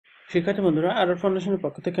শিক্ষার্থী বন্ধুরা, আরো ফাউন্ডেশনের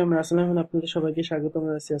পক্ষ থেকে আমি রাসেল আহমেদ আপনাদের সবাইকে স্বাগতম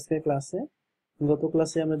জানাচ্ছি আজকের ক্লাসে। গত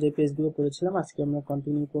ক্লাসে আমরা যে পেজগুলো পড়েছিলাম আজকে আমরা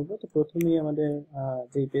কন্টিনিউ করব। তো প্রথমেই আমাদের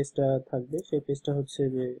যে পেজটা থাকবে সেই পেজটা হচ্ছে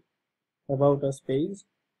যে অ্যাবাউট আস পেজ।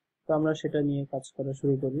 তো আমরা সেটা নিয়ে কাজ করা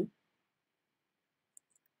শুরু করি।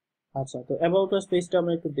 আচ্ছা, তো অ্যাবাউট আস পেজটা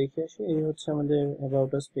আমরা একটু দেখে আসি। এই হচ্ছে আমাদের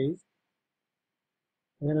অ্যাবাউট আস পেজ।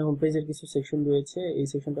 এখানে হোম পেজের কিছু সেকশন রয়েছে, এই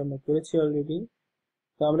সেকশনটা আমরা করেছি অলরেডি।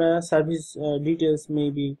 তো আমরা সার্ভিস ডিটেলস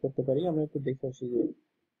মেবি করতে পারি। আমরা একটু দেখে আসি যে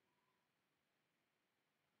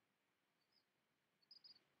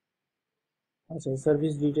আচ্ছা,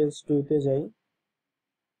 সার্ভিস ডিটেলস 2 তে যাই।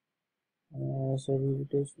 সার্ভিস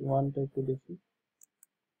ডিটেলস 1 টা একটু দেখি।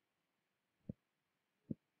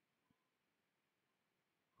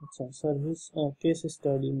 আচ্ছা, সার্ভিস কেস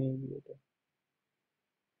স্টাডি মেবি এটা।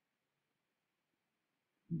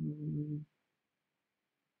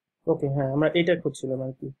 ওকে, হ্যাঁ, আমরা এটা খুঁজছিলাম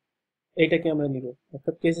আর কি। এইটাকে আমরা নিব,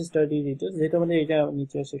 অর্থাৎ কেস স্টাডি ডিটেলস, যেহেতু আমাদের এটা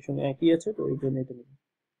নিচের সেকশনে একই আছে, তো এই জন্য এটা নিব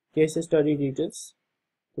কেস স্টাডি ডিটেলস।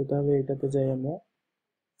 তো তাহলে এটাতে যাই আমরা।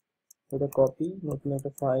 এটা কপি, নতুন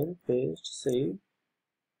একটা ফাইল, পেস্ট, সেভ।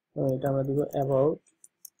 এটা আমরা দিব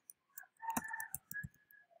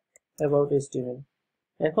অ্যাবাউট এইচটিএমএল।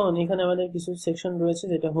 এখন এখানে আমাদের কিছু সেকশন রয়েছে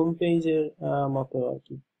যেটা হোম পেজের মতো আর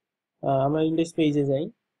কি। আমরা ইন্ডেক্স পেজে যাই।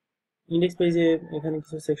 ইন্ডেক্স পেজে এখানে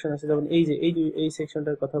কিছু সেকশন আছে, যেমন এই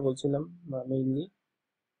সেকশনটার কথা বলছিলাম মেইনলি।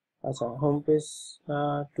 আচ্ছা, হোম পেজ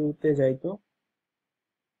 2 তে যাই। তো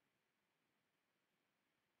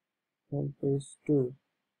হোম পেজ 2,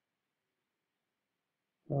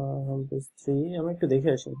 হোম পেজ 3 আমরা একটু দেখে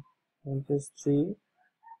আসি। হোম পেজ 3,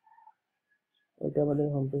 এটা আমাদের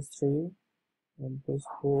হোম পেজ 3। Home page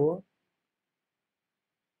 4।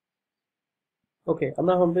 ওকে,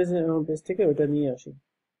 আমরা হোম পেজ থেকে ওটা নিয়ে আসি।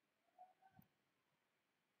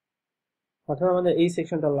 অর্থাৎ আমাদের এই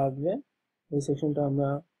সেকশনটা লাগবে। এই সেকশনটা আমরা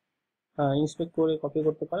ইন্সপেক্ট করে কপি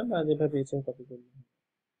করতে পারেন, বা যেভাবে ইচ্ছে কপি করবেন।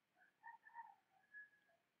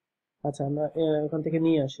 আচ্ছা, আমরা এখান থেকে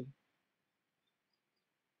নিয়ে আসি,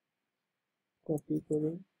 কপি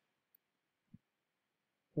করি।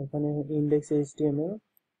 এখানে ইন্ডেক্স এইচটিএমএল।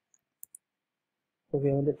 ওকে,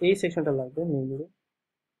 আমাদের এই সেকশনটা লাগবে মেইনলি।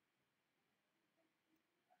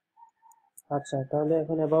 আচ্ছা, তাহলে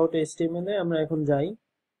এখন অ্যাবাউট এইচটিএমএল এ আমরা এখন যাই।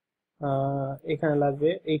 এখানে লাগবে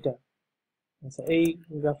এইটা। আচ্ছা, এই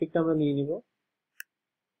গ্রাফিকটা আমরা নিয়ে নিব,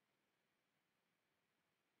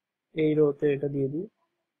 এই রোতে এটা দিয়ে দিই।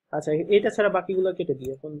 আচ্ছা, এটা ছাড়া বাকিগুলো কেটে দিই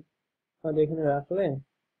এখন। আমাদের এখানে রাখলে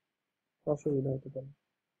অসুবিধা হতে পারে।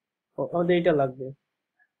 আমাদের এইটা লাগবে।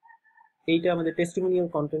 এইটা আমাদের টেস্টিমোনিয়াল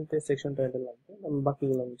কন্টেন্টের সেকশনটা এটা লাগবে, আমি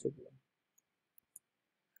বাকিগুলো মুছে দিলাম।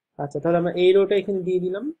 আচ্ছা, তাহলে আমরা এই রোটা এখানে দিয়ে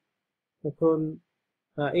দিলাম। এখন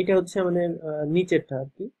এইটা হচ্ছে আমাদের নিচেরটা আর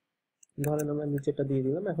কি। ধরেন আমরা নিচেরটা দিয়ে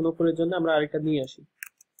দিলাম, এখন উপরের জন্য আমরা আরেকটা নিয়ে আসি,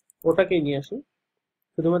 ওটাকেই নিয়ে আসি।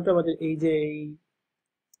 শুধুমাত্র আমাদের এই যে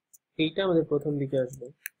এইটা আমাদের প্রথম দিকে আসবে।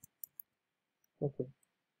 ওকে,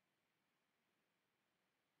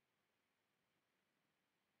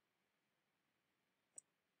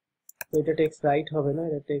 তো এটা টেক্সট রাইট হবে না,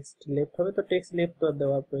 এটা টেক্সট লেফট হবে। তো টেক্সট লেফট তো আর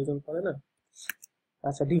দেওয়ার প্রয়োজন পড়ে না।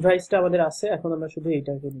 আচ্ছা, ডিভাইসটা আমাদের আছে, এখন আমরা শুধু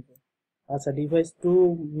এইটাকে নিব। আচ্ছা, ডিভাইস 2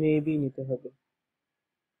 মেবি নিতে হবে।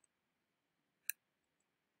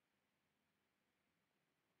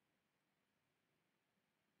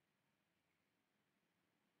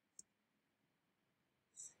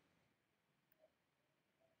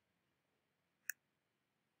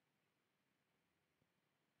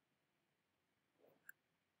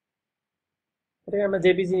 এটাকে আমরা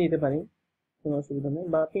জেপিজি নিতে পারি, কোনো অসুবিধা নেই,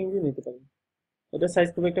 বা পিএনজি নিতে পারি। এটা সাইজ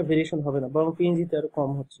খুব একটা ভেরিয়েশন হবে না, বরং পিএনজিতে আরো কম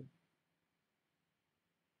হচ্ছে।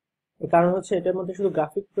 এর কারণ হচ্ছে এটার মধ্যে শুধু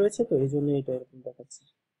গ্রাফিক রয়েছে, তো এই জন্য এটা এরকম দেখাচ্ছে।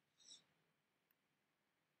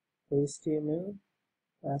 এইচটিএমএল,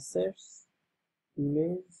 অ্যাসেটস,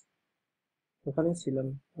 ইমেজ, ওখানেই ছিলাম।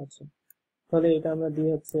 আচ্ছা, তাহলে এটা আমরা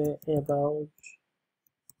দিয়ে হচ্ছে অ্যাবাউট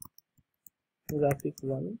গ্রাফিক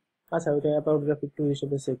 1। আচ্ছা, ওইটা অ্যাবাউট গ্রাফিক 2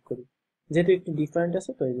 হিসেবে সেভ করি, যেহেতু একটু ডিফারেন্ট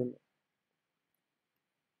আছে তো এই জন্য।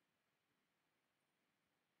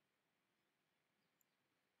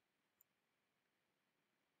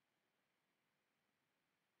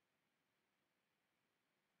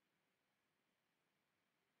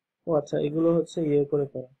 ও আচ্ছা, এগুলো হচ্ছে ইয়ে করে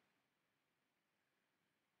করা।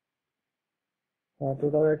 হ্যাঁ,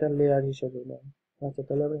 টোটাল একটা লেয়ার হিসেবে নাও। আচ্ছা,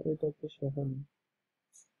 তাহলে আমরা এটাকে সহ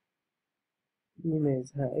ইমেজ,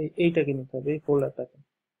 হ্যাঁ, এইটাকে নিতে হবে, এই ফোল্ডারটাকে।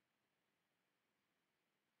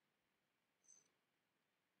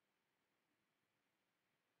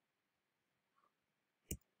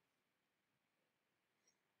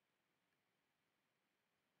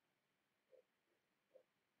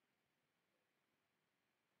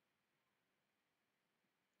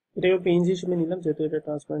 এটাকে পেজ হিসেবে নিলাম যেহেতু এটা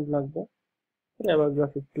ট্রান্সপারেন্ট লাগবে। এটা আবার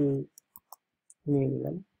গ্রাফিক টু নিয়ে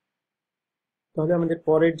নিলাম। তাহলে আমাদের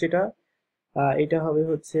পরের যেটা এটা হবে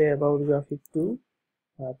হচ্ছে অ্যাবাউট গ্রাফিক টু।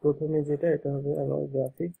 প্রথমে যেটা এটা হবে about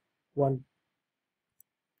graphic one.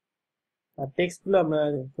 R text গুলো আমরা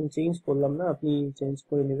এখন চেঞ্জ করলাম না, আপনি চেঞ্জ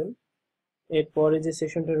করে নেবেন। এরপরে যে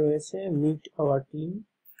সেশনটা রয়েছে মিট আওয়ার টিম,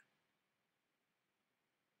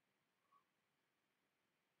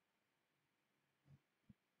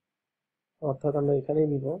 অর্থাৎ আমরা এখানেই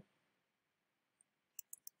নিব।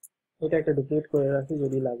 এটা একটা ডুপ্লিকেট করে রাখি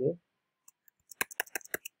যদি লাগে।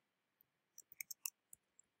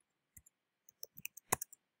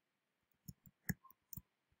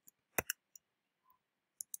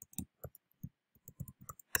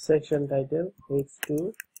 Section title h2।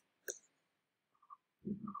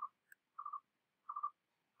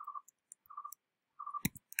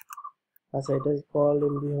 আচ্ছা, এটা কল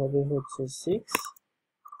এমবি হবে হচ্ছে 6,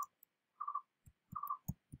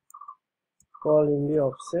 কল এমবি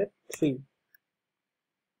অফসেট 3,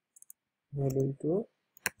 হেডিং 2।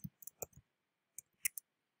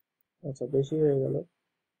 আচ্ছা, বেশি হয়ে গেল।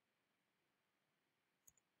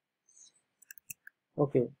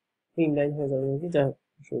 ওকে, 3 লাইন হয়ে যাবে নাকি, যাই হোক,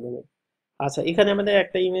 অসুবিধা নেই। আচ্ছা, এখানে আমাদের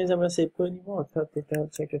একটা ইমেজ আমরা সেভ করে নিব, অর্থাৎ এটা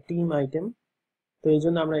হচ্ছে একটা টিম আইটেম। তো এই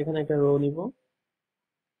জন্য আমরা এখানে একটা রো নিব,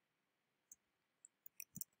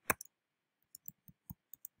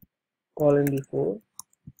 call MB 4,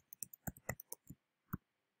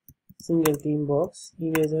 single team box,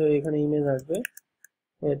 image হয়ে এখানে ইমেজ আসবে।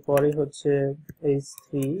 এরপরে হচ্ছে h3,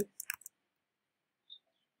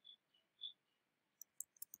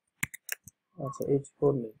 আচ্ছা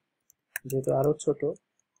h4 নেই যেহেতু আরো ছোট,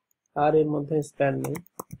 আর এর মধ্যে স্প্যান নেই।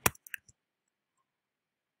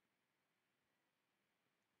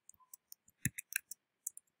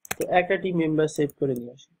 তো একটা টিম মেম্বার সেভ করে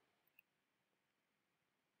নিয়ে আসি।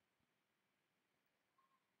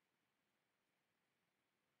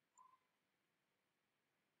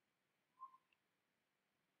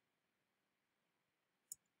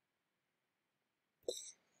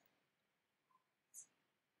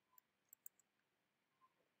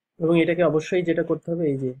 এবং এটাকে অবশ্যই যেটা করতে হবে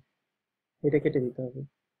এই যে এটা কেটে দিতে হবে,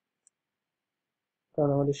 কারণ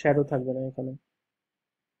আমাদের শ্যাডো থাকবে না এখানে।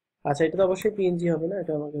 আচ্ছা, এটা তো অবশ্যই পিএনজি হবে না,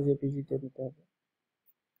 এটা আমাকে জেপিজি তে দিতে হবে।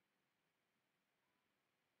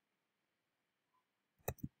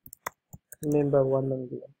 মেম্বার 1 নাম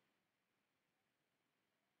দিলাম।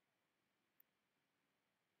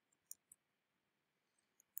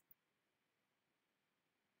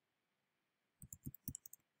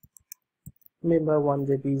 Member 1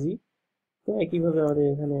 JPG. তো একইভাবে আমাদের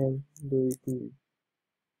এখানে 2 3,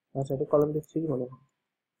 আচ্ছা এটা কলাম দেখছি মনে হয়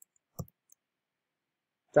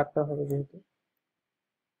 4টা হবে যেহেতু।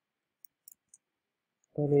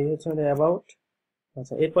 তাহলে এই হচ্ছে আমাদের অ্যাবাউট।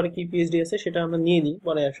 আচ্ছা, এরপরে কি পিএইচডি আছে সেটা আমরা নিয়ে নিই,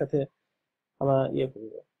 পরে একসাথে আমরা ইয়ে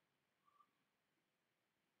করবো।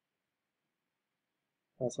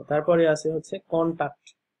 আচ্ছা, তারপরে আছে হচ্ছে কন্টাক্ট।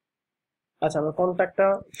 আচ্ছা, আমরা কন্টাক্টটা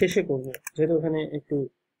শেষে করব যেহেতু ওখানে একটু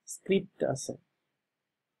স্ক্রিপ্ট আছে।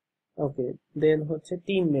 ওকে, দেন হচ্ছে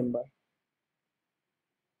টিম মেম্বার।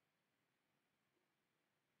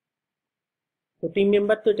 তো টিম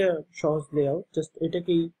মেম্বার তো এটা সহজ লেআউট, জাস্ট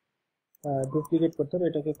এটাকেই ডুপ্লিকেট করতে হবে।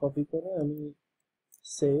 এটাকে কপি করে আমি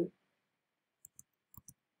সেভ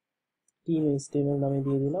টিম এইচটিএমএল নামে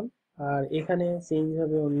দিয়ে দিলাম। আর এখানে চেঞ্জ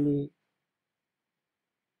হবে অনলি,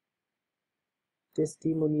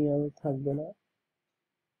 টেস্টিমোনিয়াল থাকবে না।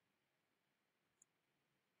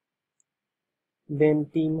 দেন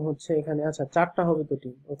টিম হচ্ছে এখানে, আচ্ছা 4টা হবে তো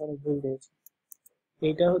টিম, ওখানে ভুল দিয়েছি।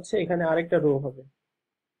 এইটা হচ্ছে এখানে আরেকটা রো হবে।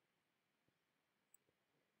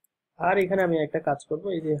 আর এখানে আমি একটা কাজ করব,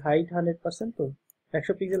 এই যে হাইট 100%, তো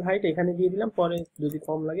 100 পিক্সেল হাইট এখানে দিয়ে দিলাম, পরে যদি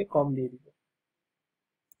কম লাগে কম দিয়ে দিব।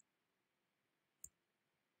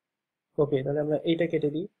 ওকে, তাহলে আমরা এইটা কেটে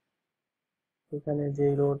দিই। এখানে যে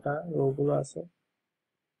রো গুলো আছে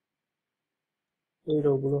এই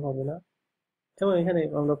রো গুলো হবে না, এবং এখানে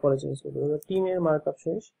আমরা পরে চেঞ্জ করবো। টিমের মার্কআপ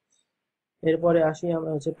শেষ। এরপরে আসি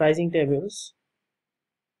আমরা হচ্ছে প্রাইজিং টেবিলস।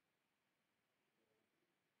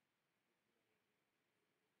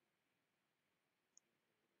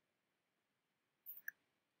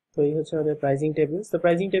 তো এই হচ্ছে আমাদের প্রাইজিং টেবিলস। তো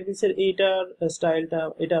প্রাইজিং টেবিলস এর এইটার স্টাইলটা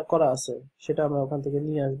এটা করা আছে, সেটা আমরা ওখান থেকে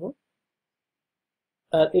নিয়ে আসবো।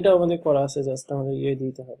 আর এটাও আমাদের করা আছে, জাস্ট আমাদের ইয়ে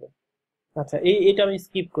দিতে হবে। আচ্ছা, এটা আমি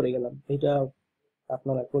স্কিপ করে গেলাম, এটা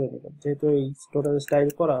আপনারা করে নেবেন যেহেতু এই টোটাল স্টাইল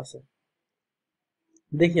করা আছে।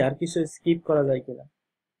 দেখি আর কিছু স্কিপ করা যায় কিনা।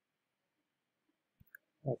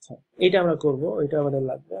 আচ্ছা, এটা আমরা করব, এটা আমাদের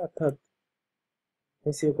লাগবে, অর্থাৎ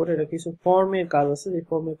এসইও করে এটা কিছু ফর্মের কাজ আছে, এই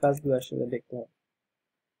ফর্মের কাজগুলো আসলে দেখতে হবে।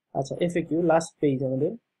 আচ্ছা, এফএকিউ লাস্ট পেজ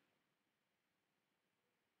আমাদের।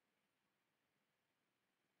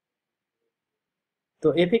 তো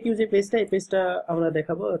এফএকিউ যে পেজটা, এই পেজটা আমরা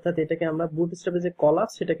দেখাবো, অর্থাৎ এটাকে আমরা বুটস্ট্র্যাপে যে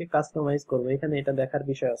কলাপস সেটাকে কাস্টমাইজ করব, এখানে এটা দেখার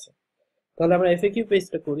বিষয় আছে। তাহলে আমরা এফএকিউ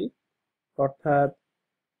পেজটা করি, অর্থাৎ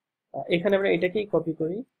এখানে আমরা এটাকেই কপি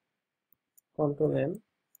করি, control M,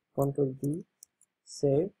 control V,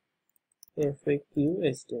 save FAQ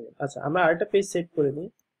HTML. আচ্ছা, আমরা আরেকটা পেজ সেভ করে নিই,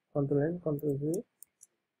 কন্ট্রোল এন, কন্ট্রোল ভি,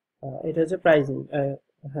 এটা হচ্ছে প্রাইজিং,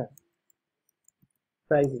 হ্যাঁ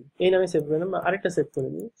প্রাইজিং এই নামে সেভ করে নিলাম। আরেকটা সেভ করে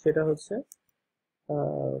নিই, সেটা হচ্ছে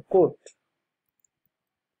কোড,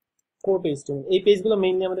 কোড এইচটিএমএল। এই পেজগুলো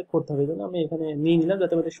মেইনলি আমাদের করতে হবে, জন্য আমি এখানে নিয়ে নিলাম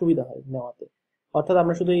যাতে আমাদের সুবিধা হয় নেওয়াতে, অর্থাৎ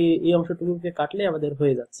আমরা শুধু এই অংশটুকুকে কাটলে আমাদের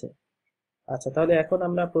হয়ে যাচ্ছে। আচ্ছা, তাহলে এখন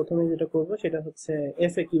আমরা প্রথমে যেটা করব সেটা হচ্ছে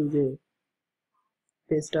এফএকিউ যে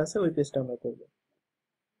পেজটা আছে ওই পেজটা আমরা করব।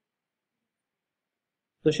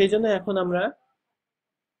 তো সেই জন্য এখন আমরা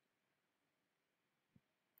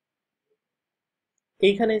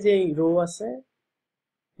এইখানে যে রো আছে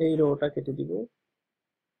এই রোটা কেটে দিব,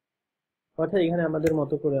 অর্থাৎ এখানে আমাদের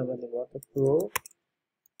মতো করে আমরা দেবো, অর্থাৎ রো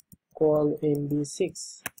কল mb6,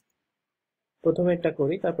 প্রথমে এটা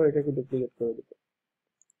করি, তারপর এটাকে ডুপ্লিকেট করে দিব।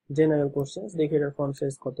 জেনারেল কোশ্চেন্স, দেখি এটার ফন্ট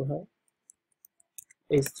সাইজ কত হয়,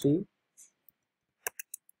 h3।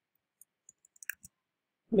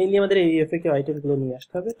 মেইনলি আমাদের এই এফএকিউ আইটেমগুলো নিয়ে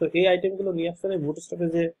আসতে হবে। তো এই আইটেমগুলো নিয়ে আসতে হলে বুটস্ট্র্যাপে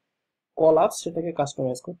যে কলাপস সেটাকে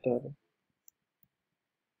কাস্টমাইজ করতে হবে।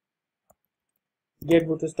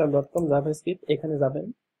 getbootstrap.com জাভাস্ক্রিপ্ট, এখানে যাবেন,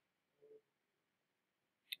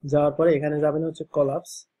 যাওয়ার পরে এখানে যাবেন হচ্ছে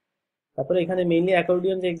কলাপস, তারপরে এখানে মেইনলি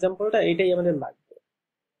অ্যাকর্ডিয়ন যে এক্সাম্পলটা এটাই আমাদের লাগবে।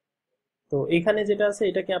 তো এখানে যেটা আছে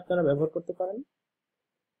এটাকে আপনারা ব্যবহার করতে পারেন।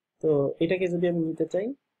 তো এটাকে যদি আমি নিতে চাই,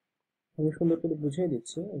 আমি সুন্দর করে বুঝিয়ে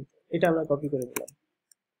দিচ্ছি, এটা আমরা কপি করে দিলাম,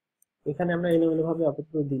 এখানে আমরা এলোমেলো ভাবে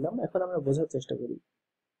আপাতত দিলাম, এখন আমরা বোঝার চেষ্টা করি।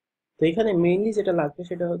 তো এখানে মেইনলি যেটা লাগবে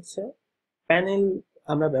সেটা হচ্ছে প্যানেল,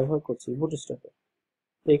 আমরা ব্যবহার করছি বুটস্ট্র্যাপে।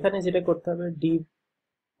 তো এখানে যেটা করতে হবে ডিভ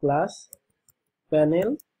ক্লাস প্যানেল,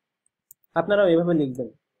 আপনারাও এভাবে লিখবেন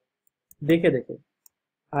দেখে দেখে।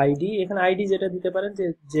 আইডি, এখানে আইডি যেটা দিতে পারেন যে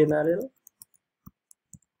জেনারেল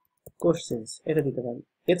কোশ্চেন্স, এটা দিতে পারেন।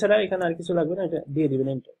 এছাড়া এখানে আর কিছু লাগবে না, এটা দিয়ে দিবেন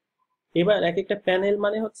এন্টার। এবার এক একটা প্যানেল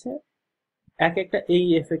মানে হচ্ছে এক একটা এই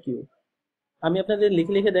এফএকিউ, আমি আপনাদের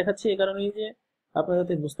লিখে লিখে দেখাচ্ছি এই কারণেই যে আপনারা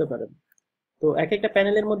যাতে বুঝতে পারেন। তো এক একটা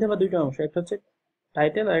প্যানেলের মধ্যে আবার দুইটা অংশ, একটা হচ্ছে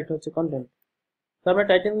টাইটেল আর একটা হচ্ছে কন্টেন্ট। তো আমরা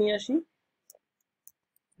টাইটেল নিয়ে আসি,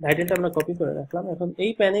 টাইটেলটা আমরা কপি করে রাখলাম। এখন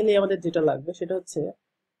এই প্যানেলে আমাদের যেটা লাগবে সেটা হচ্ছে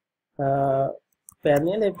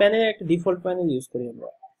প্যানেল, এই প্যানেলে একটা ডিফল্ট প্যানেল ইউজ করি আমরা,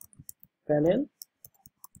 প্যানেল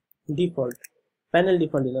ডিফল্ট, প্যানেল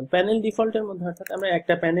ডিফল্ট নিলাম। প্যানেল ডিফল্টের মধ্যে অর্থাৎ আমরা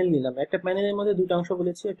একটা প্যানেল নিলাম, একটা প্যানেলের মধ্যে দুটো অংশ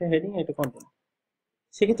বলেছি, একটা হেডিং একটা কন্টেন্ট।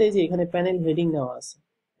 সেক্ষেত্রে এই যে এখানে প্যানেল হেডিং নেওয়া আছে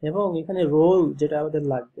এবং এখানে রোল যেটা আমাদের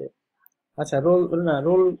লাগবে, আচ্ছা রোল না,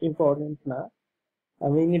 রোল ইম্পর্টেন্ট না,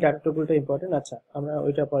 মেইনলি ডাটা টুকুলটা ইম্পর্টেন্ট। আচ্ছা, আমরা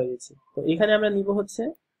ওইটা পরে দিচ্ছি। তো এখানে আমরা নিব হচ্ছে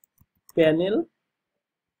প্যানেল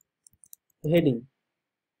হেডিং।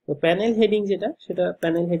 তো প্যানেল হেডিং যেটা, সেটা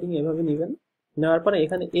প্যানেল হেডিং এভাবে নেবেন, নেওয়ার পরে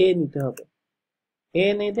এখানে এ নিতে হবে, এ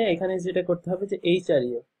নিতে এখানে যেটা করতে হবে যে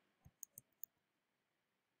এইচআরইএফ,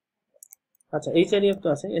 আচ্ছা এইচআরইএফ তো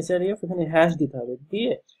আছে, এইচআরইএফ এখানে হ্যাশ দিতে হবে,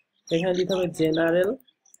 দিয়ে এখানে দিতে হবে জেনারেল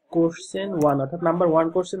কোশ্চেন 1, অর্থাৎ নাম্বার 1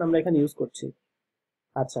 কোশ্চেন আমরা এখানে ইউজ করছি।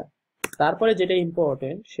 আচ্ছা, তারপরে যেটা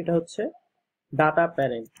ইম্পর্টেন্ট সেটা হচ্ছে ডাটা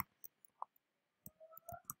প্যারেন্ট।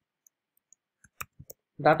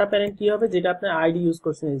 ডাটা প্যারেন্ট কি হবে, যেটা আপনি আইডি ইউজ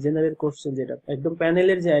করছেন জেনারেল কোশ্চেন, যেটা একদম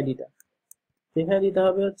প্যানেলের যে আইডিটা, সেখানে দিতে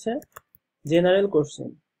হবে হচ্ছে জেনারেল কোশ্চেন,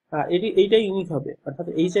 আর এইটা ইউনিক হবে, অর্থাৎ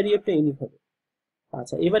এইচআরইএফটা ইউনিক হবে।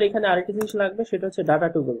 আচ্ছা, এবার এখানে আরেকটা জিনিস লাগবে সেটা হচ্ছে ডাটা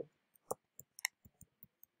টুগল।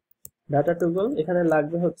 ডাটা টুগল এখানে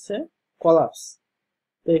লাগবে হচ্ছে কলাপস।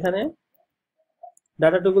 তো এখানে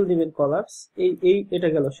ডাটা টুগল দিবেন কলাপস, এটা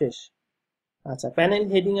গেল শেষ। আচ্ছা, প্যানেল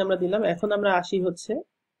হেডিং আমরা দিলাম। এখন আমরা আসি হচ্ছে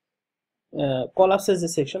কলাপসের যে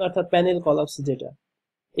সেকশন, অর্থাৎ প্যানেল কলাপস যেটা,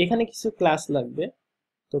 এখানে কিছু ক্লাস লাগবে।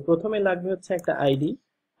 তো প্রথমে লাগবে হচ্ছে একটা আইডি,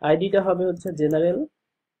 আইডিটা হবে হচ্ছে জেনারেল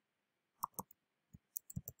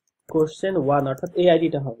কোশ্চেন 1, অর্থাৎ এই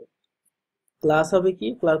আইডিটা হবে। ক্লাস হবে কি,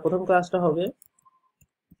 প্রথম ক্লাসটা হবে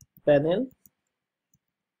প্যানেল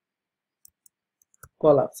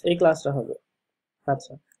কলাপস, এই ক্লাসটা হবে।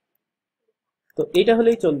 আচ্ছা, তো এইটা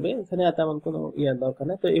হলেই চলবে, এখানে আর তেমন কোনো ইয়ার দরকার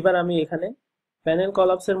নেই। তো এবার আমি এখানে প্যানেল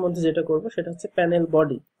কলাপসের মধ্যে যেটা করব সেটা হচ্ছে প্যানেল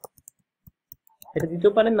বডি, এটা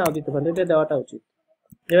দিতেও পারেন নাও দিতে পারেন, এটা দেওয়াটা উচিত।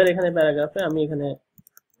 এবার এখানে প্যারাগ্রাফে আমি এখানে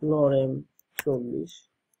নরেম 40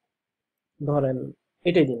 ধরেন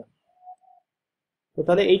এটাই দিলাম। তো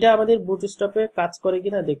তাহলে এইটা আমাদের বুটস্ট্র্যাপে কাজ করে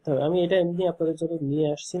কিনা দেখতে হবে। আমি এটা এমনি আপনাদের জন্য নিয়ে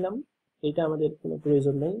আসছিলাম, এটা আমাদের কোনো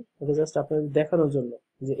প্রয়োজন নেই, এটা জাস্ট আপনাদের দেখানোর জন্য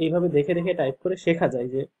যে এইভাবে দেখে দেখে টাইপ করে শেখা যায়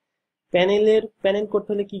যে প্যানেল করতে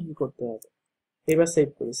হলে কি কি করতে হবে। এবার সেভ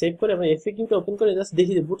করি, সেভ করে আমরা এফএকিউটা ওপেন করে জাস্ট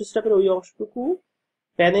দেখি যে বুটস্ট্র্যাপের ওই অংশটুকু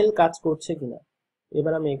প্যানেল কাজ করছে কিনা।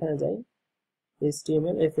 এবার আমি এখানে যাই,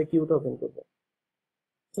 এইচটিএমএল এফএকিউটা ওপেন করব,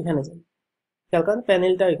 এখানে যাই, খেয়াল করেন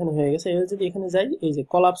প্যানেলটা এখানে হয়ে গেছে। এবার যদি এখানে যাই, এই যে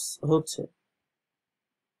কলাপস হচ্ছে,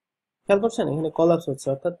 খেয়াল করছেন এখানে কলাপস হচ্ছে,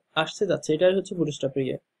 অর্থাৎ আসছে যাচ্ছে, এটাই হচ্ছে বুটস্ট্র্যাপের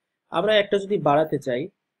ইয়ে। আমরা একটা যদি বাড়াতে চাই,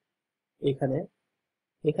 এখানে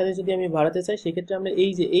এখানে যদি আমি বাড়াতে চাই, সেক্ষেত্রে আমরা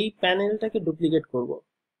এই যে এই প্যানেলটাকে ডুপ্লিকেট করব,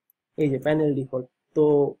 এই যে প্যানেল ডিফল্ট। তো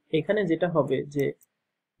এখানে যেটা হবে যে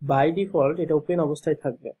বাই ডিফল্ট এটা ওপেন অবস্থায়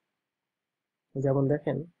থাকবে। যেমন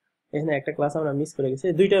দেখেন এখানে একটা ক্লাস আমরা মিস করে গেছি,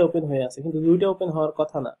 দুইটাই ওপেন হয়ে আছে, কিন্তু দুইটা ওপেন হওয়ার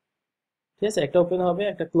কথা না। ঠিক আছে, একটা ওপেন হবে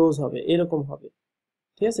একটা ক্লোজ হবে, এরকম হবে।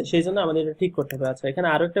 ঠিক আছে, সেই জন্য আমাদের এটা ঠিক করতে হবে। আচ্ছা, এখানে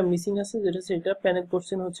আরো একটা মিসিং আছে, যেটা হচ্ছে এটা প্যানেল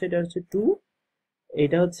কোশ্চেন হচ্ছে, এটা হচ্ছে 2,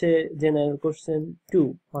 এটা হচ্ছে জেনারেল কোশ্চেন 2,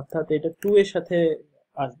 অর্থাৎ এটা 2 এর সাথে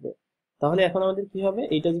আসবে। তাহলে এখন আমাদের কি হবে,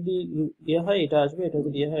 এটা যদি ইয়ে হয় এটা আসবে, এটা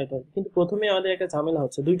যদি ইয়ে হয় এটা আসবে। কিন্তু প্রথমে আমাদের একটা ঝামেলা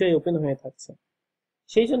হচ্ছে, দুইটাই ওপেন হয়ে থাকছে।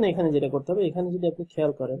 সেই জন্য এখানে যেটা করতে হবে, এখানে যদি আপনি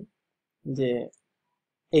খেয়াল করেন যে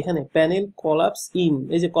এখানে প্যানেল কলাপস ইন,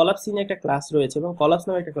 এই যে কলাপস ইন একটা ক্লাস রয়েছে এবং কলাপস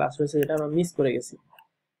নামে একটা ক্লাস রয়েছে, যেটা আমরা মিস করে গেছি।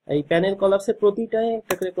 এই প্যানেল কলাপসের প্রতিটায়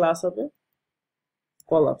একটা করে ক্লাস হবে,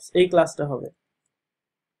 কলাপস এই ক্লাসটা হবে।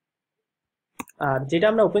 আর যেটা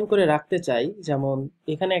আমরা ওপেন করে রাখতে চাই, যেমন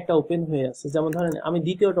এখানে একটা ওপেন হয়ে আছে, যেমন ধরেন আমি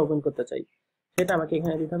দ্বিতীয়টা ওপেন করতে চাই, সেটা আমাকে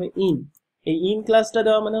এখানে দিতে হবে ইন। এই ইন ক্লাসটা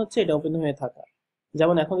দেওয়া মানে হচ্ছে এটা ওপেন হয়ে থাকা।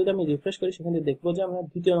 যেমন এখন যদি আমি রিফ্রেশ করি, সেখানে দেখবো যে আমরা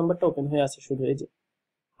দ্বিতীয় নম্বরটা ওপেন হয়ে আছে শুধু, এই যে।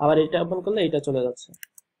 আবার এটা ওপেন করলে এটা চলে যাচ্ছে।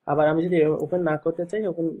 আবার আমি যদি ওপেন না করতে চাই,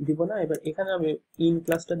 ওপেন দিব না, এবার এখানে আমি ইন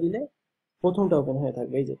ক্লাসটা দিলে প্রথমটা ওপেন হয়ে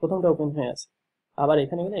থাকবে, এই যে প্রথমটা ওপেন হয়ে আছে। আবার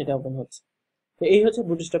এখানে গেলে এটা ওপেন হচ্ছে। তো এই হচ্ছে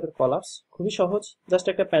বুটস্ট্র্যাপের কলাপস, খুবই সহজ। জাস্ট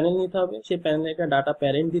একটা প্যানেল নিতে হবে, সেই প্যানেলে একটা ডাটা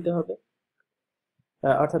প্যারেন্ট দিতে হবে,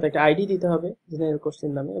 অর্থাৎ একটা আইডি দিতে হবে জেনারেল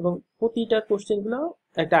কোশ্চেন নামে, এবং প্রতিটা কোশ্চেন গুলো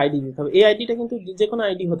একটা আইডি দিতে হবে। এই আইডিটা কিন্তু যে কোনো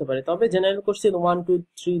আইডি হতে পারে, তবে জেনারেল কোশ্চেন 1 2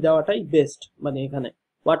 3 দেওয়াটাই বেস্ট, মানে এখানে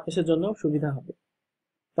ওয়ার্ডপ্রেসের জন্য সুবিধা হবে।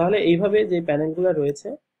 তাহলে এইভাবে যে প্যানেলগুলো রয়েছে,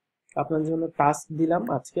 আপনাদের জন্য টাস্ক দিলাম,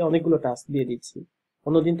 আজকে অনেকগুলো টাস্ক দিয়ে দিচ্ছি।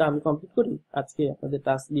 অন্যদিন তো আমি কমপ্লিট করি, আজকে আপনাদের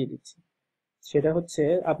টাস্ক দিয়ে দিচ্ছি। সেটা হচ্ছে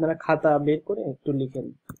আপনারা খাতা বের করে একটু লিখেন।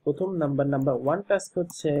 প্রথম নাম্বার 1 টাস্ক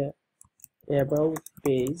হচ্ছে অ্যাবাউট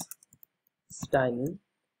পেজ স্টাইলিং।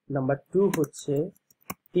 নাম্বার 2 হচ্ছে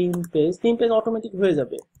 3 পেজ অটোমেটিক হয়ে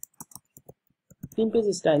যাবে। 3 পেজ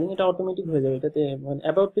স্টাইলিং এটা অটোমেটিক হয়ে যাবে, এটাতে মানে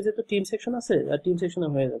অ্যাবাউট পেজে তো টিম সেকশন আছে, আর টিম সেকশনে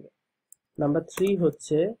হয়ে যাবে। নাম্বার 3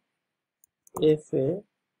 হচ্ছে এফএ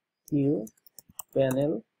কিউ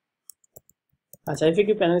প্যানেল। আচ্ছা, এফএ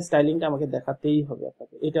কিউ প্যানেল স্টাইলিংটা আমাকে দেখাতেই হবে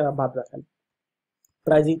আপনাকে, এটা বাদ রাখেন।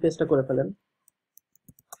 প্রাইজিং পেজটা করে ফেলেন।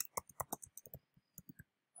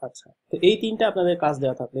 আচ্ছা, তো এই তিনটা আপনাদের কাজ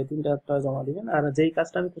দেওয়া থাকলে এই তিনটা আপনারা জমা দিবেন, আর যেই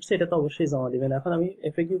কাজটা আমি করছি এটা তো অবশ্যই জমা দিবেন। এখন আমি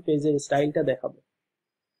এফএকিউ পেজের স্টাইলটা দেখাবো,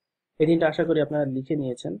 এই তিনটা আশা করি আপনারা লিখে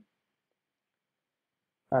নিয়েছেন।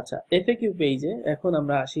 আচ্ছা, এফএকিউ পেজে এখন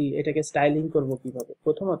আমরা আসি, এটাকে স্টাইলিং করব কিভাবে।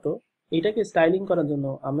 প্রথমত এটাকে স্টাইলিং করার জন্য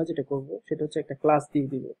আমরা যেটা করব সেটা হচ্ছে একটা ক্লাস দিয়ে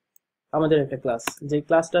দিব, আমাদের একটা ক্লাস, যে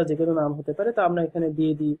ক্লাসটা যে কোনো নাম হতে পারে। তো আমরা এখানে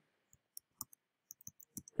দিয়ে দিই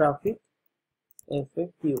ট্রাফিক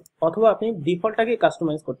এফএকিউ, অথবা আপনি ডিফল্টটাকে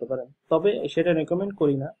কাস্টমাইজ করতে পারেন, তবে সেটা রেকমেন্ড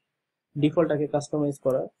করি না ডিফল্টটাকে কাস্টমাইজ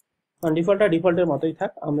করার, কারণ ডিফল্টটা ডিফল্টের মতোই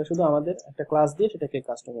থাক, আমরা শুধু আমাদের একটা ক্লাস দিয়ে সেটাকে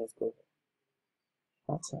কাস্টমাইজ করব।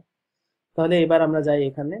 আচ্ছা, তাহলে এবার আমরা যাই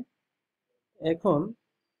এখানে। এখন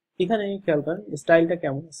এখানে খেয়াল করেন স্টাইলটা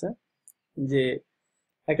কেমন আছে, যে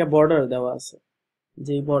একটা বর্ডার দেওয়া আছে,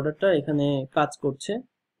 যে বর্ডারটা এখানে কাজ করছে,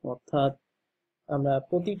 অর্থাৎ আমরা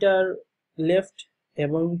প্রতিটার লেফট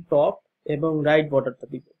এবং টপ এবং রাইট বর্ডারটা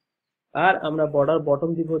দিব। আর আমরা বর্ডার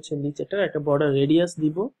বটম দিব হচ্ছে নিচেটা, একটা বর্ডার রেডিয়াস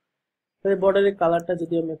দিব। বর্ডারের কালারটা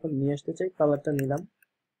যদি আমি এখন নিয়ে আসতে চাই, কালারটা নিলাম।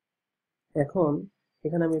 এখন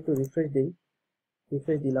এখানে আমি একটু রিফ্রেশ দিই,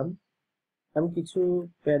 রিফ্রেশ দিলাম। আমি কিছু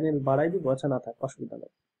প্যানেল বাড়াই দিব, আচ্ছা না থাক, অসুবিধা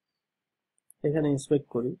নেই। এখানে ইন্সপেক্ট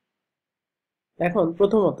করি। এখন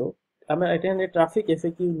প্রথমত আমরা এখানে ট্রাফিক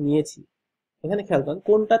এফএকিউ নিয়েছি, এখানে খেয়াল করেন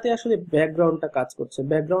কোনটাতে আসলে ব্যাকগ্রাউন্ডটা কাজ করছে,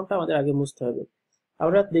 ব্যাকগ্রাউন্ডটা আমাদের আগে বুঝতে হবে।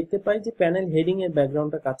 আমরা দেখতে পাই যে প্যানেল হেডিং এর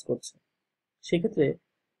ব্যাকগ্রাউন্ডটা কাজ করছে। সেক্ষেত্রে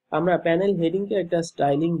আমরা প্যানেল হেডিং কে একটা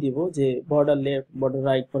স্টাইলিং দিব, যে border left, border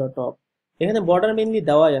right, border top. এখানে বর্ডার মেইনলি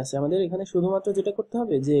দেওয়াই আছে, আমাদের এখানে শুধুমাত্র যেটা করতে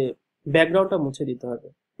হবে যে ব্যাকগ্রাউন্ডটা মুছে দিতে হবে,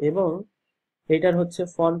 এবং এটার হচ্ছে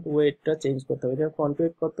ফন্ট ওয়েটটা চেঞ্জ করতে হবে। এটার ফন্ট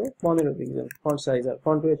ওয়েট কত, 15 পিক্সেল ফন্ট সাইজ, আর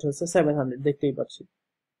ফন্ট ওয়েট হচ্ছে 700, দেখতেই পাচ্ছি।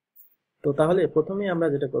 তো তাহলে প্রথমেই আমরা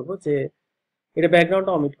যেটা করব যে এটা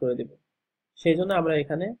ব্যাকগ্রাউন্ডটা অমিট করে দিব, সেই জন্য আমরা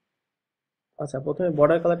এখানে, আচ্ছা প্রথমে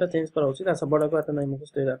বর্ডার কালারটা চেঞ্জ করা উচিত। আচ্ছা, বর্ডার কালারটা আমি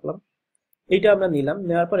মুখস্থ রাখলাম। এইটা আমরা নিলাম,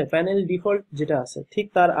 নেওয়ার পরে প্যানেল ডিফল্ট যেটা আছে ঠিক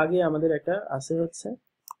তার আগে আমাদের একটা আছে হচ্ছে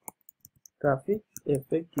ট্রাফিক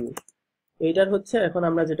এফএকিউ। এইটার হচ্ছে এখন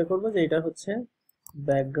আমরা যেটা করব যে এটা হচ্ছে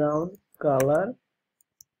ব্যাকগ্রাউন্ড কালার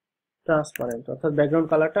ট্রান্সপারেন্ট, অর্থাৎ ব্যাকগ্রাউন্ড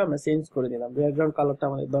কালারটা আমরা চেঞ্জ করে দিলাম, ব্যাকগ্রাউন্ড কালারটা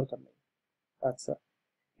আমাদের দরকার নেই। আচ্ছা,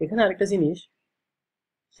 এখানে আরেকটা জিনিস,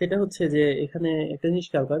 সেটা হচ্ছে যে এখানে একটা জিনিস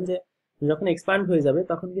খেয়াল করেন যে যখন এক্সপ্যান্ড হয়ে যাবে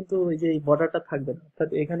তখন কিন্তু ওই যে এই বর্ডারটা থাকবে না, অর্থাৎ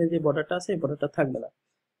এখানে যে বর্ডারটা আছে এই বর্ডারটা থাকবে না।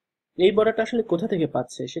 এই বর্ডারটা আসলে কোথা থেকে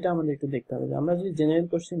পাচ্ছে সেটা আমাদের একটু দেখতে হবে। আমরা যদি জেনারেল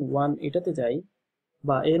কোশ্চেন 1 এটাতে যাই,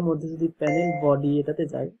 বা এর মধ্যে যদি প্যানেল বডি এটাতে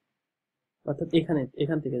যাই, অর্থাৎ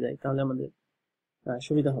এখান থেকে যাই, তাহলে আমাদের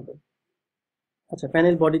সুবিধা হবে। আচ্ছা,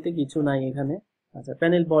 প্যানেল বডিতে কিছু নাই এখানে। আচ্ছা,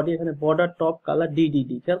 প্যানেল বডি এখানে বর্ডার টপ কালার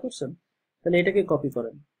ডিডিডি, খেয়াল করছেন? তাহলে এটাকে কপি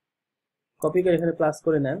করেন, কপি করে এখানে প্লাস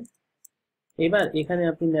করে নেন। এবার এখানে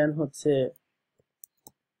আপনি নেন হচ্ছে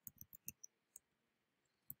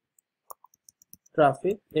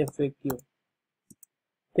ট্রাফিক এফএকিউ।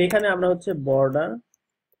 তো এখানে আমরা হচ্ছে বর্ডার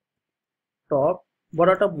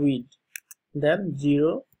টপ উইড দেন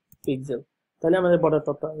 0 পিক্সেল। তাহলে আমাদের বর্ডার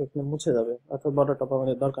টপটা এখানে মুছে যাবে, অর্থাৎ বর্ডার টপ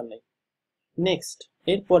আমাদের দরকার নেই। নেক্সট,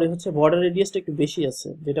 এরপরে হচ্ছে বর্ডার রেডিয়াসটা একটু বেশি আছে,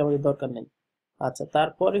 যেটা আমাদের দরকার নেই। আচ্ছা,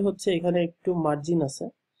 তারপরে হচ্ছে এখানে একটু মার্জিন আছে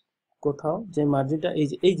কোথাও, যে মার্জিনটা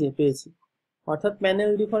এই যে পেয়েছি, অর্থাৎ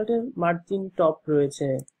প্যানেল ডিফল্টের মার্জিন টপ রয়েছে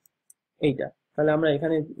এইটা। তাহলে আমরা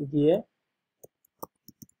এখানে গিয়ে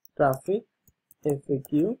ট্রাফিক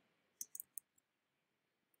এফএকিউ,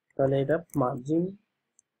 তাহলে এটা মার্জিন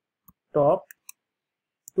টপ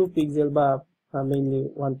 2 পিক্সেল বা মেইনলি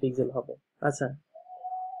 1 পিক্সেল হবে। আচ্ছা,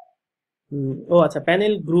 ও আচ্ছা,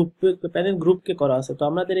 প্যানেল গ্রুপকে করা আছে, তো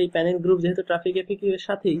আমাদের এই প্যানেল গ্রুপ যেহেতু ট্রাফিক এফএকিউ এর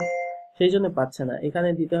সাথেই, সেই জন্য পাচ্ছে না। এখানে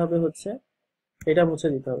দিতে হবে হচ্ছে এটা মুছে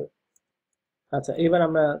দিতে হবে। আচ্ছা, এবার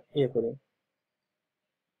আমরা ইয়ে করি,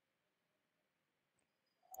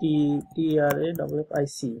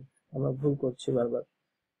 TRAFFIC, আমরা ভুল করছি বারবার।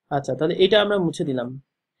 আচ্ছা, তাহলে এটা আমরা মুছে দিলাম,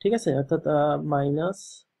 ঠিক আছে, অর্থাৎ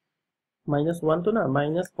 -1 তো না,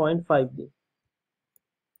 -0.5 দিই,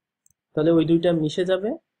 তাহলে ওই দুইটা মিশে যাবে।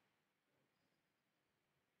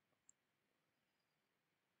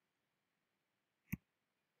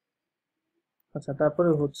 আচ্ছা, তারপরে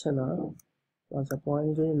হচ্ছে না। আচ্ছা,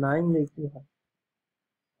 পয়েন্ট যদি 9 দিই কি হয়?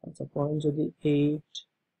 আচ্ছা, পয়েন্ট যদি 8,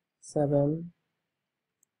 7,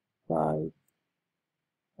 5,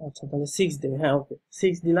 আচ্ছা তাহলে 6 দেবে। হ্যাঁ, ওকে,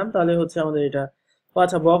 6 দিলাম, তাহলে হচ্ছে আমাদের এটা। ও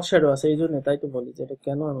আচ্ছা, বক্স শ্যাডো আছে, এই জন্য তাই তো বলি যে এটা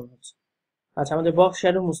কেন এমন হচ্ছে। আচ্ছা, আমাদের বক্স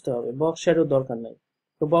শ্যাডো মুছতে হবে, বক্স শ্যাডো দরকার নাই।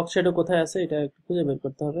 তো বক্স শ্যাডো কোথায় আছে এটা একটু খুঁজে বের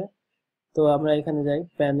করতে হবে। তো আমরা এখানে যাই,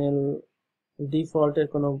 প্যানেল ডিফল্টের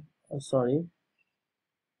কোনো, সরি,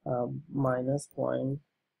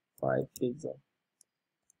 -0.5 পিক্সেল।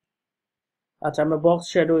 আচ্ছা, আমরা বক্স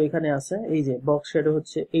শ্যাডো এখানে আছে, এই যে বক্স শ্যাডো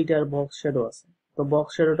হচ্ছে এইটার বক্স শ্যাডো আছে, তো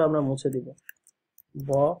বক্স শ্যাডোটা আমরা মুছে দিব,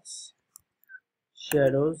 বক্স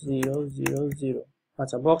শ্যাডো 0 0 0।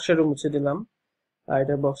 আচ্ছা, বক্স শ্যাডো মুছে দিলাম, আর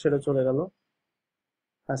এটা বক্স শ্যাডো চলে গেল।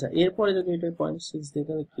 আচ্ছা, এরপরে যদি এটা 0.6 দিই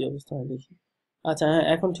তাহলে কি অবস্থা হয় দেখি। আচ্ছা, হ্যাঁ,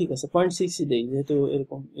 এখন ঠিক আছে, 0.6 দেই, যেহেতু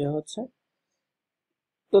এরকম হচ্ছে।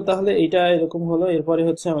 তো তাহলে এটা এরকম হলো। এরপরে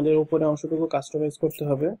হচ্ছে আমাদের উপরে অংশটুকু কাস্টমাইজ করতে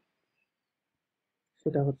হবে,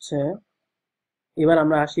 সেটা হচ্ছে, এবার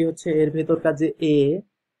আমরা আসি হচ্ছে এর ভেতরকার যে এ,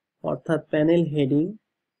 অর্থাৎ প্যানেল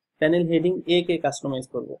হেডিং এ কে কাস্টমাইজ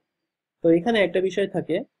করব। তো এখানে একটা বিষয়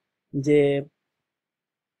থাকে যে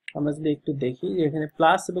আমরা যদি একটু দেখি যে এখানে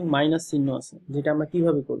প্লাস এবং মাইনাস চিহ্ন আছে, যেটা আমরা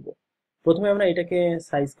কিভাবে করব। প্রথমে আমরা এটাকে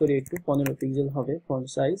সাইজ করি, একটু 15 পিক্সেল হবে ফন্ট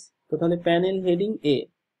সাইজ। তো তাহলে প্যানেল হেডিং এ,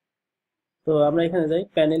 তো আমরা এখানে যাই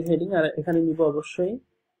প্যানেল হেডিং, আর এখানে নিব অবশ্যই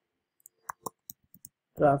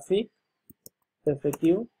ট্রাফিক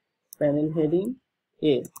এফএকিউ প্যানেল হেডিং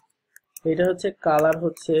এ। এটা হচ্ছে কালার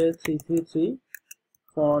হচ্ছে 333,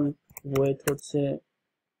 ফন্ট ওয়েট হচ্ছে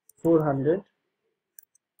 400,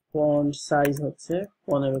 ফন্ট সাইজ হচ্ছে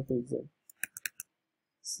 15 পিক্সেল,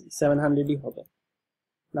 700ই হবে,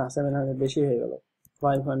 না 700 বেশি হয়ে গেল,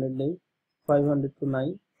 500 নেই, 500 তো নাই,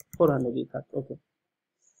 400ই থাক, ওকে।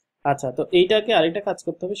 আচ্ছা, তো এইটাকে আরেকটা কাজ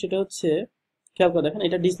করতে হবে, সেটা হচ্ছে, খেয়াল করে দেখেন,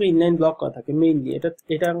 এটা ডিসপ্লে ইনলাইন ব্লক করা থাকে মেইনলি,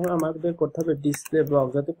 এটা আমাদের করতে হবে ডিসপ্লে ব্লক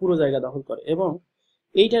যাতে পুরো জায়গা দখল করে, এবং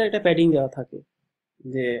এইটার একটা প্যাডিং দেওয়া থাকে,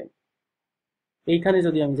 যে এইখানে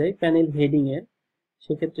যদি আমি যাই প্যানেল হেডিং এর,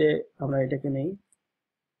 সেক্ষেত্রে আমরা এটাকে নেই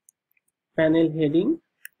প্যানেল হেডিং,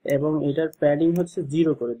 এবং এটার প্যাডিং হচ্ছে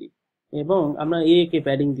 0 করে দিই, এবং আমরা এ কে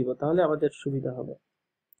প্যাডিং দিব, তাহলে আমাদের সুবিধা হবে,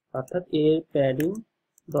 অর্থাৎ এ প্যাডিং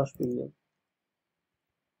 10 পিক্সেল।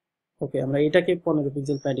 ওকে, আমরা এটাকে 15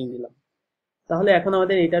 পিক্সেল প্যাডিং দিলাম। তাহলে এখন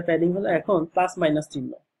আমাদের এটার প্যাডিং হলো এখন প্লাস মাইনাস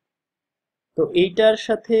চিহ্ন। তো এইটার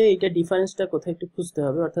সাথে এইটা ডিফারেন্সটা কোথায় একটু খুঁজতে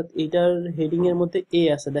হবে, অর্থাৎ এইটার হেডিং এর মধ্যে এ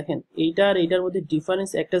আছে, দেখেন এইটার মধ্যে ডিফারেন্স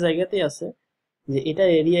একটা জায়গাতেই আছে, যে এটা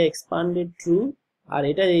এরিয়া এক্সপান্ডেড ট্রু আর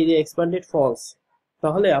এটা এরিয়া এক্সপান্ডেড ফলস।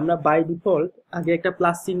 তাহলে আমরা বাই ডিফল্ট আগে একটা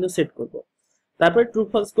প্লাস চিহ্ন সেট করব। তারপরে ট্রু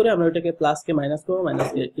ফলস করে আমরা ওটাকে প্লাসকে মাইনাস করবো,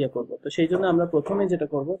 মাইনাসকে ইয়ে করবো। তো সেই জন্য আমরা প্রথমে যেটা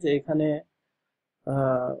করব যে এখানে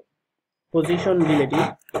পজিশন রিলেটিভ,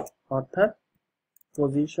 অর্থাৎ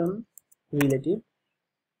পজিশন রিলেটিভ,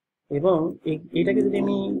 এবং এটাকে যদি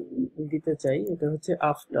আমি দিতে চাই, এটা হচ্ছে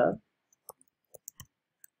আফটার,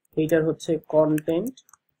 এইটার হচ্ছে কন্টেন্ট,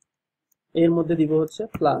 এর মধ্যে দিব হচ্ছে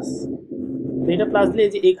প্লাস। তো এটা প্লাস দিলে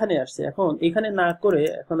যে এখানে আসছে, এখন এখানে না করে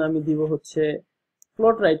এখন আমি দিব হচ্ছে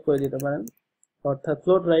ফ্লোট রাইট করে দিতে পারেন, অর্থাৎ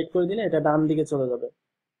ফ্লোট রাইট করে দিলে এটা ডান দিকে চলে যাবে।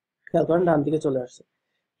 খেয়াল করেন ডান দিকে চলে আসছে।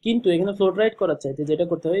 কিন্তু এখানে ফ্লোট রাইট করার চাইতে যেটা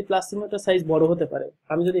করতে হবে, এই প্লাস চিহ্নটার সাইজ বড় হতে পারে।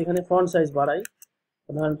 আমি যদি এখানে ফন্ট সাইজ বাড়াই,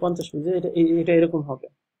 ধরেন 50 পিক্সেল, এটা এরকম হবে।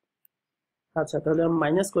 আচ্ছা, তাহলে আমি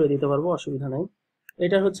মাইনাস করে দিতে পারবো, অসুবিধা নাই।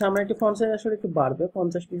 এটা হচ্ছে আমরা একটু ফন্ট সাইজ আসলে একটু বাড়বে,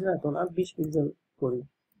 50 পিক্সেল এখন আর 20 পিক্সেল করি।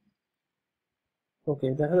 ওকে,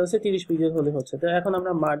 দেখা যাচ্ছে 30 পিক্সেল হলে হচ্ছে। তো এখন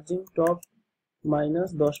আমরা মার্জিন টপ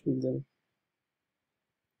 -10 পিক্সেল।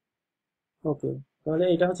 ওকে, তাহলে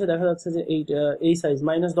এটা হচ্ছে দেখা যাচ্ছে যে এই সাইজ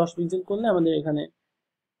 -10 পিক্সেল করলে আমাদের এখানে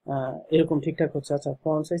এরকম ঠিকঠাক হচ্ছে। আচ্ছা,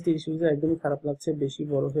 ফন্ট সাইজ 30 পিক্সেল একদমই খারাপ লাগছে, বেশি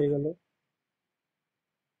বড় হয়ে গেল,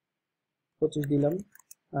 25 দিলাম।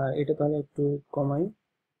 আর এটা তাহলে একটু কমাই,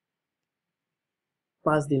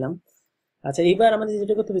 5 দিলাম। আচ্ছা, এইবার আমাদের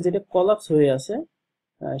যেটা করতে হবে, যেটা কলাপস হয়ে আছে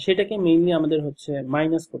সেটাকে মেইনলি আমাদের হচ্ছে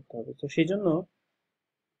মাইনাস করতে হবে। তো সেই জন্য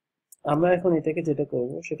আমরা এখন এটাকে যেটা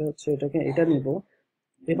করব সেটা হচ্ছে এটা নিব,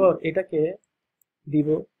 এবার এটাকে দিব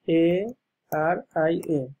এ আর I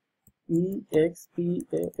A E x P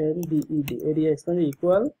A N D E D, area expand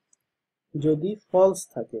equal যদি ফলস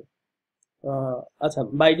থাকে। আচ্ছা,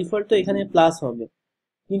 বাই ডিফল্ট তো এখানে প্লাস হবে,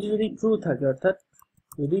 কিন্তু যদি ট্রু থাকে, অর্থাৎ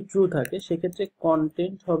যদি ট্রু থাকে সেক্ষেত্রে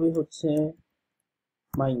কন্টেন্ট হবে হচ্ছে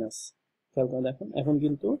মাইনাস। খেয়াল করে দেখুন, এখন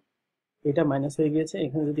কিন্তু এটা মাইনাস হয়ে গিয়েছে,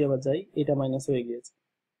 এখানে যদি আবার যাই এটা মাইনাস হয়ে গিয়েছে।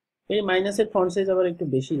 এই মাইনাসের ফন্ট সাইজ আবার একটু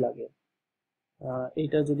বেশি লাগে।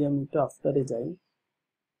 এইটা যদি আমি একটু আফটারে যাই,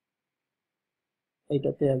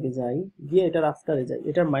 এইটাতে আগে যাই, গিয়ে এটার আফটারে যাই,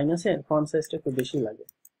 এটার মাইনাসের ফন্ট সাইজটা একটু বেশি লাগে,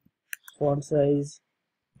 ফন্ট সাইজ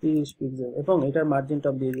 30 পিক্সেল, এবং এটার মার্জিন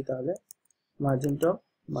টপ দিয়ে দিতে হবে মার্জিন টপ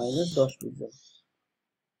 -10 পিক্সেল।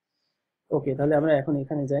 ওকে, তাহলে আমরা এখন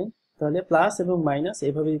এখানে যাই, তাহলে প্লাস এবং মাইনাস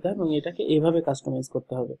এভাবে দিতে হবে এবং এটাকে এভাবে কাস্টমাইজ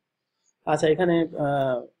করতে হবে। আচ্ছা, এখানে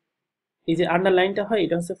এই যে আন্ডারলাইনটা হয়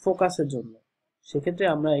এটা হচ্ছে ফোকাসের জন্য। সেক্ষেত্রে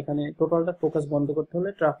আমরা এখানে টোটালটা ফোকাস বন্ধ করতে হলে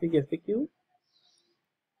ট্রাফিক এফএকিউ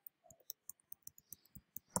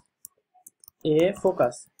এ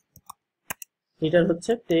ফোকাস, এটার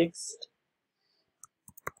হচ্ছে টেক্সট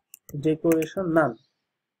ডেকোরেশন নান।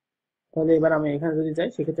 তাহলে এবার আমি এখানে যদি যাই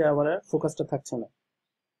সেক্ষেত্রে আবার ফোকাসটা থাকছে না।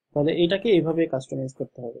 তাহলে এটাকে এইভাবে কাস্টমাইজ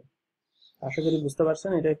করতে হবে। আশা করি বুঝতে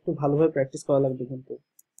পারছেন, এটা একটু ভালোভাবে প্র্যাকটিস করা লাগবে, কিন্তু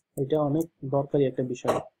এটা অনেক দরকারি একটা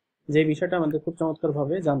বিষয়, যে বিষয়টা আমাদের খুব চমৎকার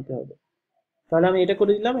ভাবে জানতে হবে। তাহলে আমি এটা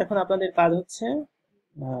করে দিলাম। এখন আপনাদের কাজ হচ্ছে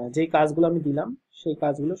যেই কাজগুলো আমি দিলাম সেই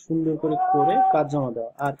কাজগুলো সুন্দর করে করে কাজ জমা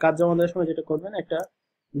দেওয়া। আর কাজ জমা দেওয়ার সময় যেটা করবেন, একটা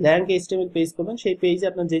ব্ল্যাঙ্ক এইচটিএমএল পেজ করবেন, সেই পেজে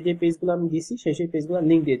আপনার যে যে পেজগুলো আমি দিছি সেই পেজগুলো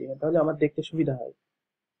লিংক দিয়ে দিবেন, তাহলে আমার দেখতে সুবিধা হয়।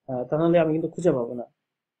 তাহলে আমি কিন্তু খুঁজে পাবো না।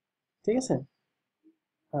 ঠিক আছে?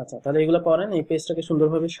 আচ্ছা, তাহলে এগুলো করেন, এই পেজটাকে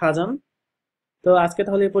সুন্দরভাবে সাজান। তো আজকে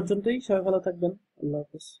তাহলে এ পর্যন্তই, সবাই ভালো থাকবেন, আল্লাহ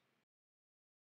হাফেজ।